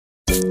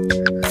Hi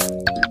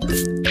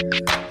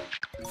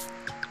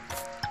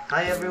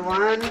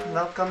everyone,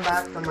 welcome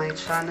back to my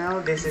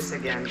channel. This is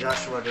again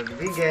Joshua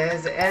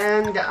Rodriguez,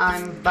 and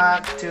I'm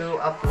back to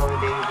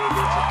uploading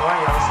video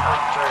tutorials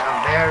after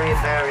a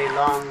very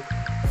long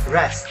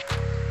rest.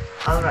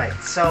 Alright,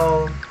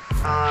 so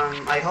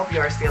I hope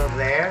you are still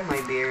there, my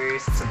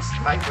dearest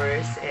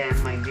subscribers and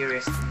my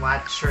dearest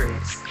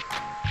watchers.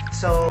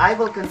 So I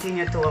will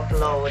continue to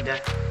upload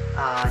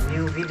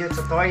new video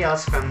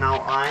tutorials from now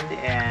on,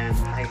 and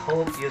I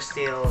hope you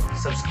still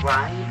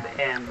subscribe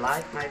and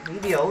like my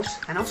videos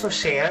and also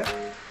share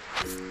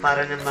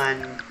para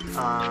naman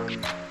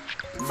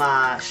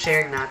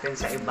ma-share natin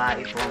sa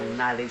iba itong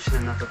knowledge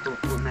na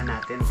natututunan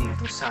natin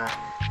dito sa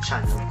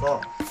channel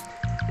ko.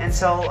 And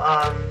so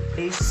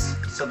please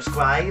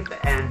subscribe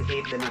and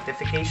hit the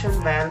notification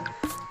bell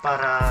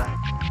para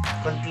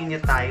continue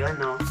tayo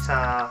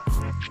sa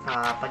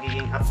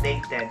pagiging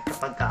updated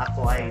kapag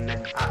ako ay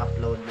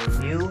nag-upload ng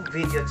new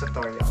video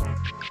tutorial.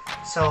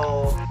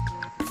 So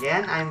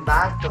again, I'm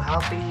back to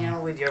helping you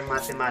with your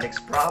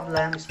mathematics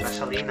problem,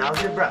 especially in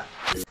algebra.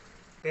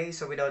 Okay,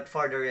 so without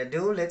further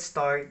ado, let's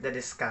start the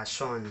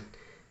discussion.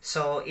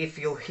 So if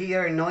you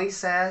hear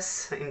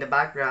noises in the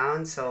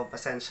background, so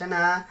pasensya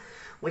na,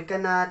 we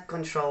cannot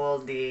control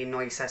the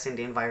noises in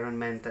the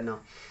environment.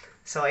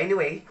 So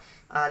anyway,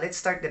 let's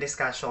start the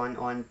discussion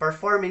on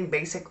performing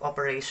basic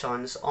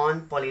operations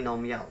on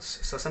polynomials.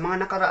 So sa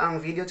mga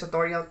nakaraang video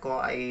tutorial ko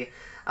ay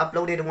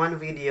uploaded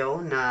one video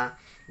na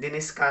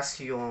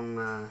diniscuss yung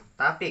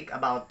topic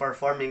about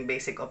performing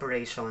basic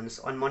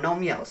operations on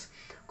monomials.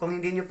 Kung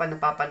hindi nyo pa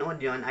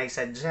napapanood yon, I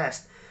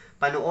suggest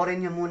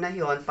panoorin nyo muna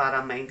yon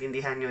para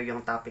maintindihan nyo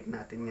yung topic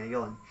natin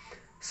ngayon.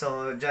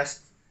 So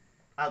just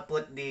I'll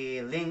put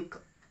the link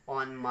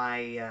on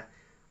my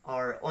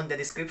or on the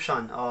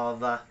description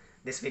of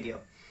this video.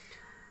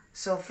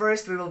 So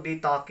first, we will be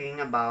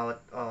talking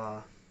about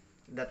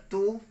the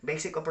two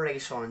basic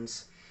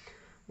operations,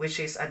 which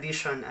is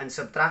addition and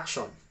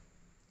subtraction.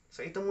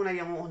 So ito muna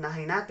yung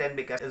unahin natin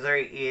because there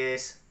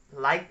is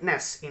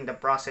likeness in the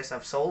process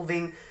of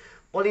solving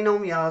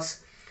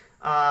polynomials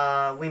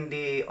when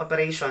the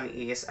operation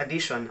is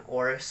addition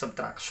or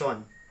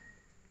subtraction.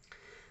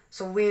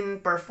 So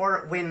when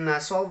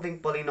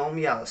solving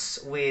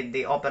polynomials with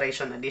the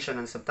operation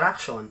addition and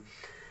subtraction,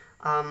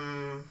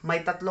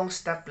 may tatlong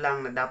step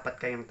lang na dapat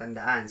kayong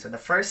tandaan. So the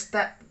first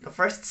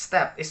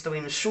step is to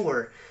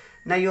ensure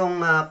na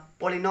yung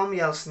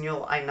polynomials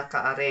nyo ay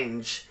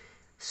naka-arrange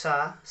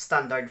sa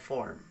standard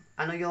form.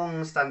 Ano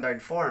yung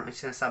standard form? Ang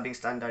sinasabing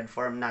standard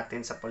form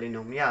natin sa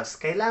polynomials.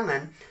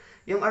 Kailangan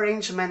yung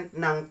arrangement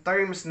ng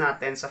terms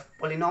natin sa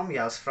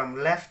polynomials from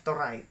left to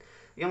right,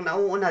 yung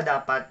nauuna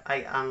dapat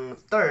ay ang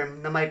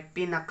term na may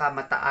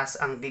pinakamataas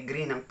ang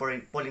degree ng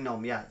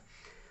polynomial.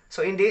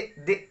 So in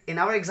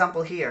our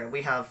example here,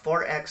 we have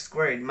 4x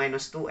squared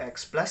minus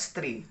 2x plus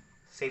 3.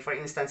 Say for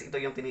instance, ito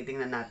yung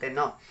tinitingnan natin,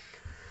 no?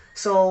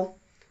 So,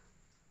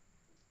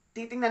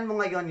 titingnan mo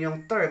ngayon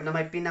yung term na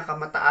may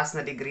pinakamataas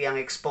na degree ang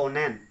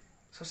exponent.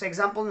 So sa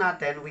example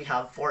natin, we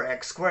have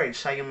 4x squared.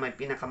 Siya yung may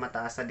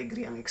pinakamataas na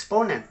degree ang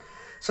exponent.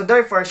 So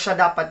therefore, siya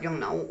dapat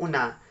yung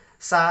nauuna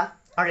sa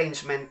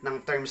arrangement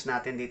ng terms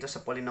natin dito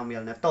sa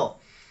polynomial na to.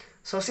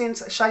 So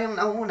since siya yung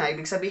nauuna,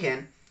 ibig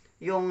sabihin,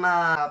 yung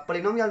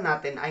polynomial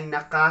natin ay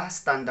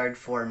naka-standard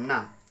form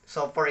na.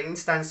 So, for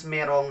instance,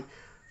 merong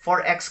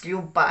 4x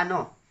cube pa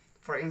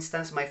For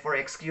instance, may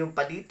 4x cube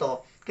pa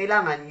dito.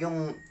 Kailangan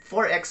yung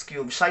 4x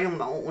cube, siya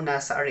yung mauuna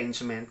sa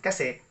arrangement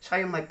kasi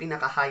siya yung may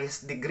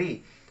pinaka-highest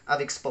degree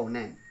of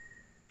exponent.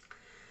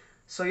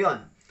 So,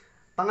 yon.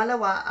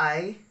 Pangalawa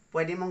ay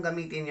pwede mong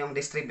gamitin yung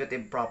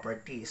distributive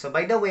property. So,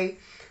 by the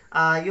way,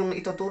 yung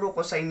ituturo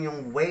ko sa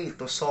inyong way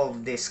to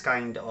solve this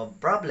kind of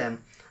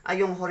problem ay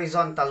yung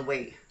horizontal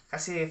way.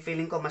 Kasi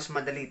feeling ko mas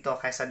madali to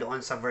kaysa doon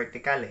sa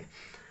vertical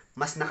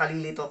Mas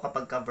nakalilito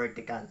kapag ka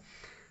vertical.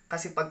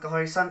 Kasi pagka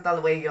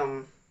horizontal way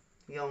yung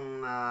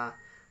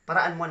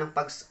paraan mo ng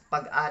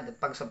pag-add at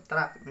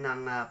pag-subtract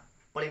ng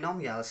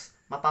polynomials,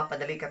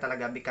 mapapadali ka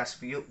talaga because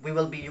we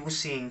will be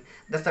using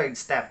the third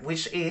step,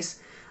 which is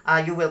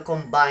you will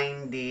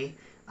combine the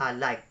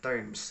like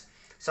terms.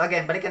 So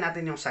again, balikan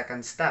natin yung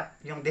second step,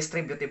 yung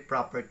distributive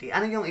property.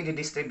 Ano yung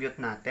i-distribute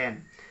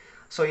natin?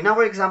 So in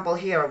our example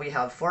here, we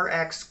have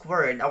 4x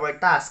squared. Our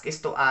task is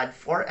to add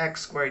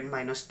 4x squared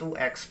minus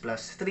 2x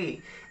plus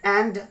 3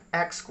 and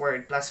x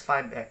squared plus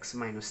 5x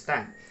minus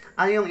 10.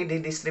 Ano yung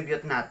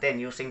i-distribute natin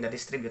using the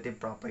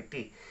distributive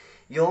property?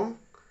 Yung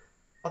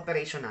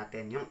operation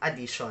natin, yung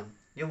addition.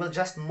 You will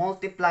just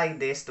multiply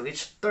this to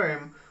each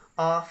term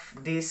of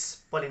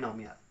this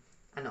polynomial.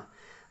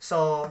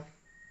 So,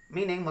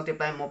 meaning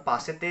multiply mo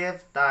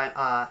positive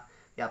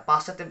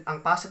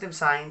ang positive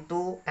sign,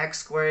 2x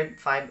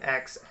squared,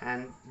 5x,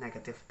 and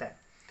negative 10.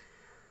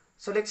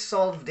 So, let's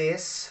solve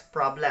this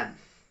problem.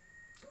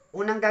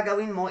 Unang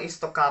gagawin mo is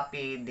to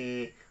copy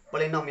the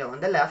polynomial on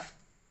the left.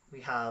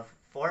 We have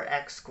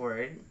 4x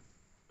squared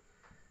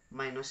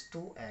minus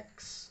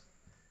 2x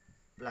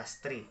plus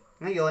 3.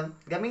 Ngayon,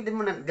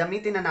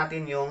 gamitin na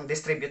natin yung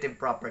distributive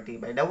property.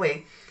 By the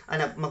way,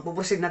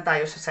 magpuproceed na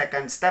tayo sa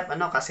second step,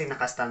 kasi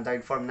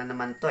naka-standard form na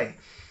naman to eh.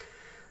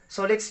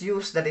 So, let's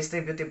use the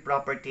distributive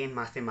property in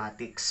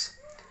mathematics.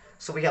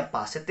 So, we have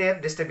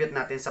positive, distribute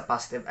natin sa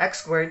positive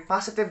x squared.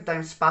 Positive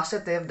times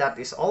positive, that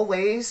is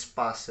always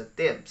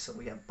positive. So,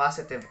 we have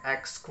positive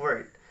x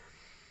squared.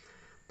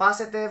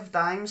 Positive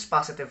times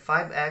positive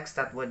 5x,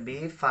 that would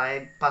be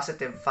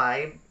positive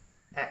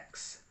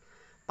 5x.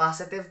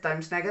 Positive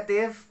times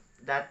negative,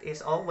 that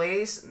is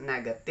always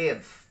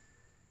negative.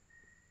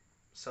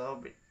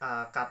 So,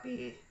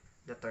 copy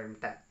the term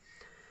 10.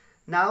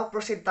 Now,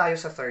 proceed tayo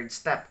sa third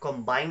step,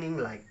 combining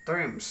like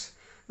terms.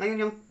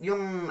 Ngayon,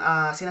 yung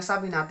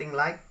sinasabi nating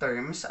like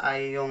terms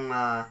ay yung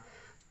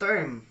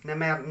term na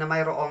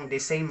mayroong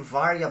the same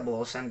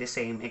variables and the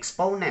same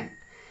exponent.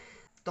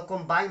 To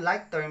combine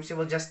like terms, you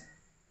will just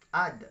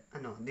add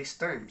these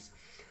terms.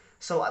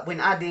 So, when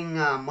adding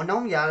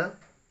monomial,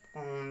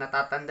 kung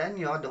natatandaan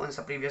nyo doon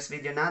sa previous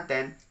video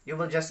natin, you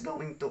will just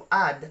going to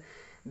add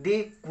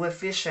the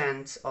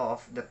coefficients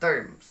of the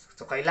terms.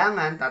 So,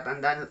 kailangan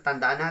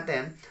tandaan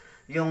natin,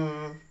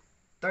 yung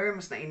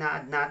terms na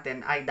ina-add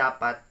natin ay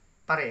dapat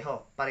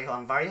pareho. Pareho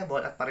ang variable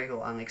at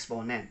pareho ang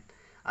exponent.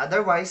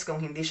 Otherwise, kung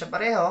hindi siya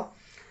pareho,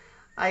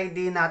 ay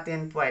di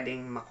natin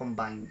pwedeng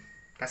makombine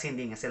kasi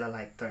hindi nga sila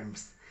like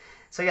terms.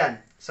 So,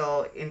 yan.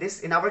 So, in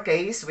our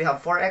case, we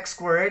have 4x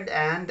squared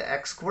and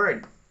x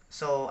squared.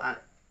 So,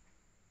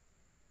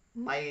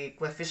 may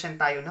coefficient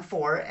tayo na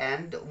 4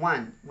 and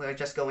 1. We're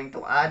just going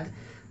to add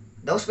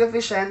those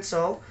coefficients.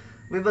 So,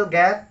 we will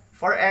get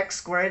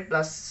 4x squared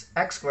plus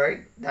x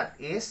squared. That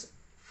is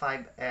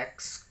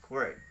 5x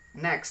squared.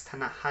 Next,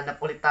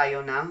 hanap ulit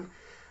tayo ng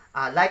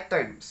like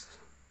terms.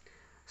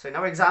 So, in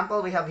our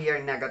example, we have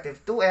here negative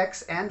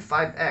 2x and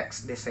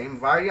 5x, the same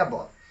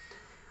variable.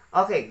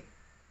 Okay.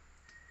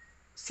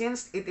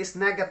 Since it is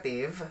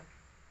negative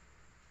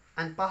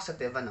and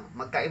positive,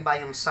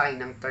 magkaiba yung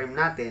sign ng term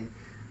natin,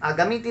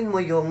 gamitin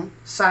mo yung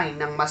sign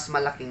ng mas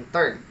malaking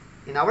term.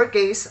 In our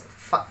case,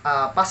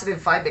 positive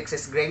 5x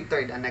is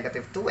greater than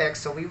negative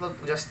 2x, so we will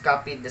just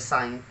copy the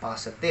sign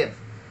positive.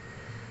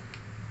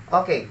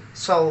 Okay,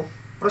 so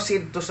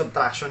proceed to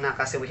subtraction na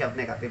kasi we have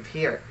negative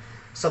here.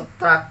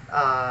 Subtract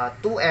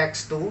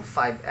 2x to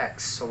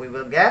 5x. So we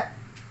will get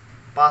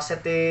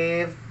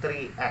positive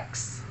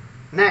 3x.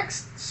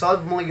 Next,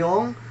 solve mo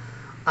yung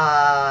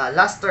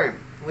last term,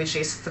 which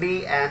is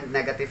 3 and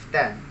negative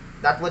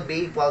 10. That would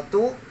be equal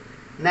to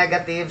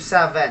negative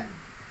 7.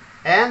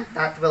 And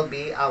that will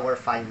be our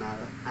final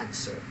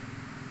answer.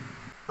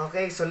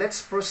 Okay, so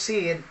let's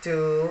proceed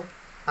to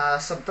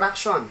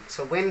subtraction.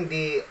 So when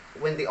the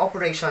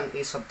operation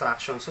is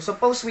subtraction. So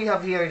suppose we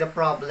have here the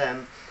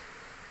problem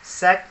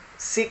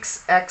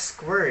 6x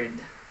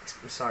squared,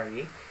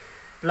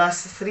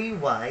 plus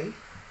 3y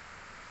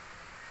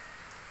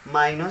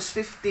minus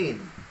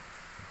 15.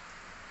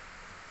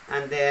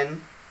 And then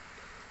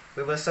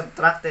we will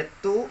subtract it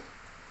to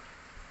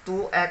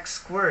 2x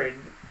squared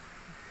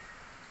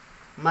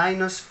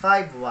minus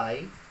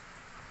 5y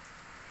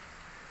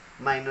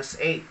minus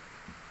 8.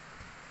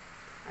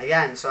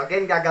 Ayan. So,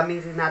 again,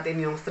 gagamitin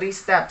natin yung 3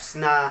 steps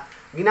na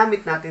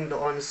ginamit natin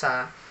doon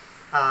sa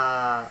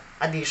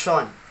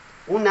addition.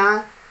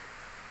 Una,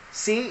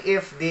 see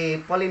if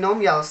the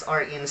polynomials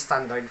are in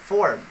standard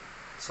form.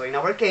 So, in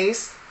our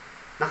case,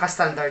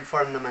 naka-standard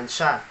form naman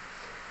siya.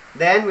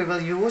 Then, we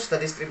will use the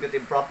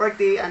distributive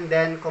property and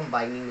then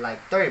combining like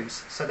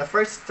terms. So, the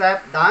first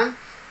step done.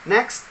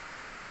 Next,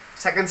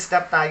 second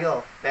step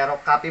tayo.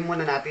 Pero copy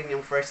muna natin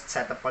yung first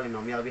set of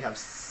polynomial. We have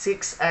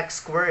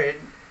 6x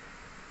squared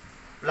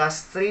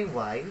plus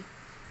 3y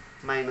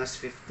minus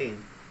 15.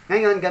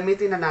 Ngayon,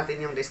 gamitin na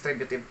natin yung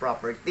distributive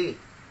property.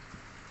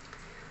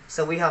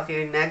 So, we have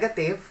here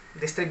negative.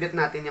 Distribute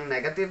natin yung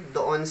negative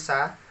doon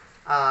sa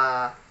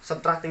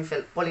subtracting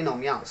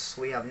polynomials.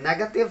 We have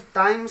negative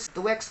times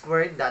 2x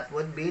squared. That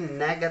would be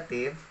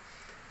negative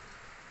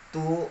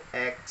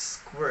 2x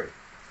squared.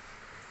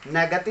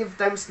 Negative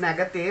times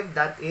negative,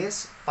 that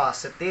is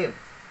positive.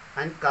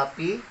 And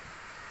copy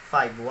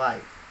 5y.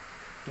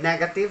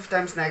 Negative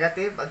times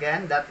negative,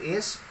 again, that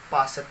is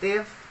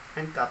positive.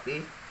 And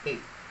copy 8.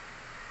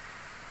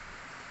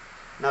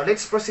 Now,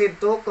 let's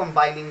proceed to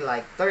combining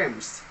like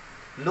terms.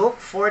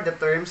 Look for the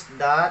terms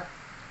that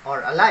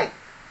are alike.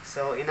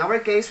 So, in our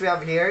case, we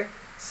have here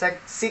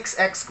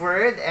 6x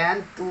squared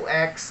and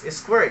 2x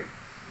squared.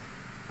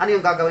 Ano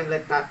yung gagawin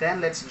ulit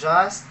natin? Let's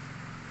just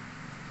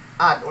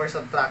add or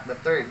subtract the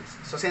terms.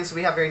 So, since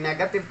we have here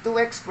negative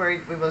 2x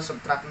squared, we will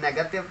subtract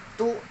negative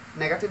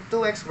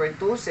 2x squared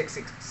to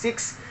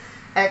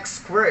 6x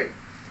squared.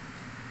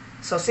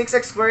 So,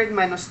 6x squared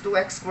minus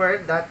 2x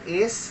squared, that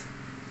is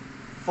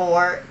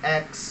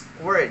 4x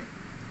squared.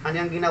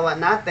 Ano yung ginawa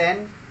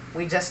natin?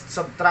 We just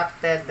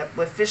subtracted the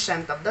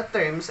coefficient of the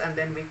terms and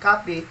then we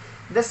copy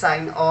the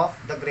sign of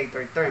the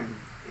greater term.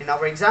 In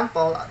our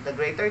example, the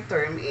greater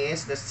term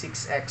is the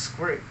 6x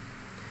squared.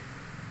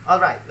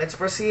 Alright, let's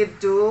proceed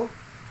to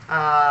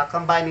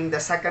combining the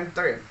second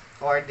term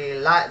or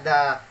the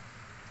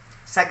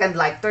second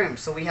like term.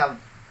 So we have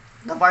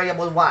the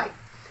variable y.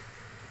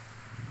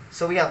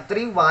 So we have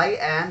 3y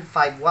and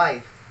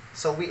 5y.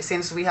 So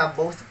since we have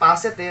both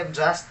positive,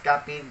 just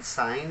copy the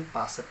sign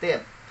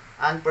positive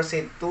and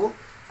proceed to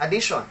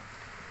addition.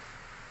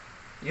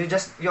 You're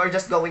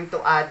just going to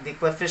add the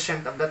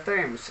coefficient of the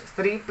terms.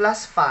 3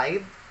 plus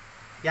 5,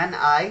 yan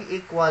ay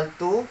equal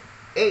to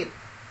 8.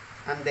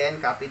 And then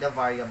copy the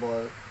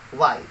variable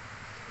y.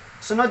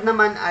 Sunod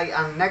naman ay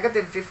ang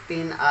negative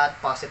 15 at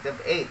positive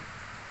 8.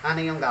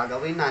 Ano yung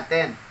gagawin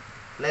natin?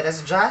 Let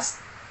us just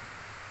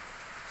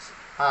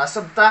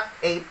subtract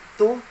 8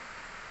 to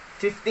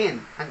 15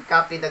 and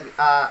copy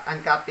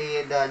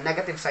the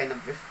negative sign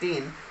of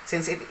 15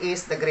 since it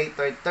is the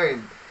greater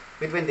term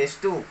between these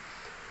two.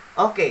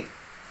 Okay.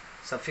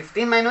 So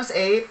 15 minus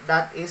 8,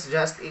 that is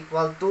just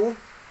equal to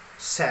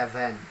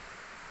 7.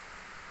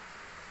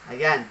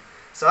 Ayan.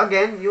 So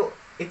again,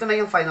 ito na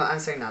yung final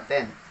answer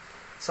natin.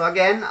 So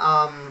again,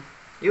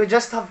 you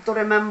just have to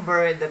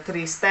remember the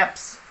 3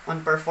 steps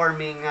on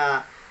performing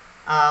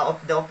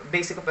of the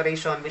basic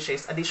operation, which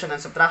is addition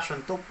and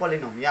subtraction to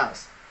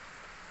polynomials.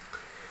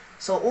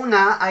 So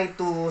una ay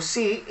to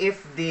see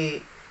if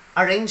the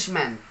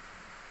arrangement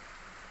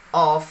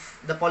of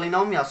the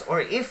polynomials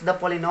or if the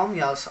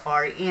polynomials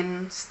are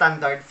in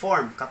standard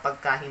form.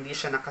 Kapag hindi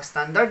siya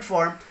naka-standard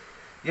form,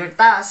 your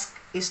task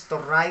is to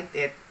write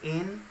it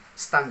in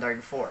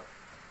standard form.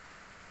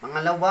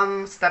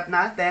 Pangalawang step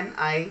natin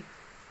ay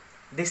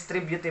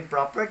distributive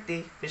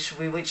property, which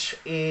we will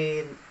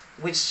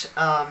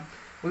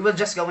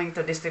just going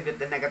to distribute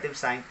the negative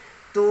sign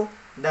to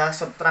the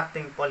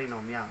subtracting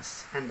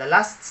polynomials. And the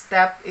last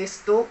step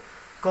is to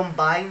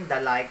combine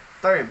the like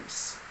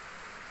terms.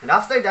 And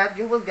after that,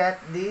 you will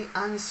get the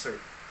answer.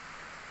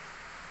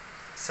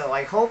 So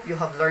I hope you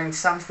have learned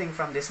something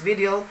from this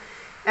video,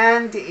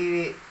 and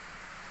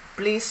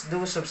please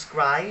do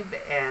subscribe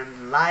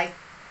and like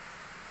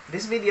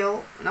this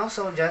video, and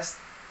also just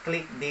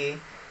click the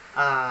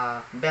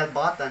bell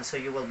button so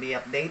you will be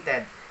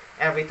updated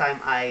every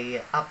time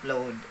I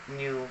upload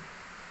new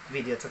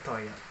video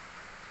tutorial.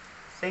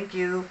 Thank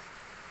you.